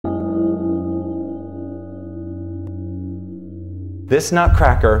This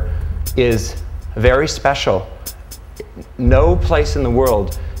Nutcracker is very special. No place in the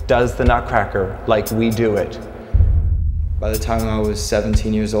world does the Nutcracker like we do it. By the time I was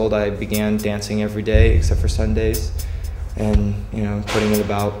 17 years old, I began dancing every day except for Sundays, and putting in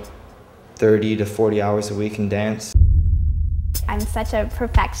about 30 to 40 hours a week in dance. I'm such a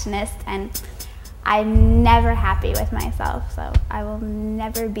perfectionist, and I'm never happy with myself, so I will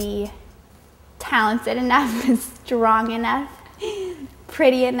never be talented enough, strong enough,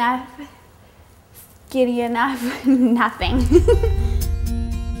 pretty enough, skinny enough, nothing.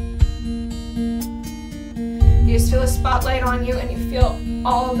 You just feel a spotlight on you, and you feel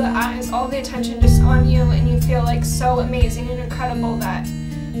all of the eyes, all the attention just on you, and you feel like so amazing and incredible that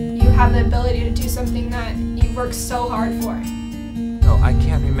you have the ability to do something that you've worked so hard for. No, I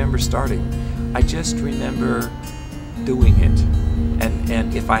can't remember starting. I just remember doing it.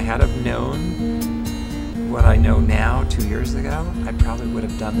 And if I had have known what I know now 2 years ago, I probably would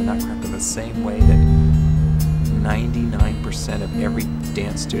have done the Nutcracker the same way that 99% of every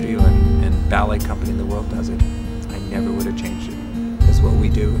dance studio and ballet company in the world does it. I never would have changed it, because what we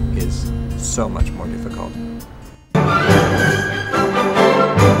do is so much more difficult.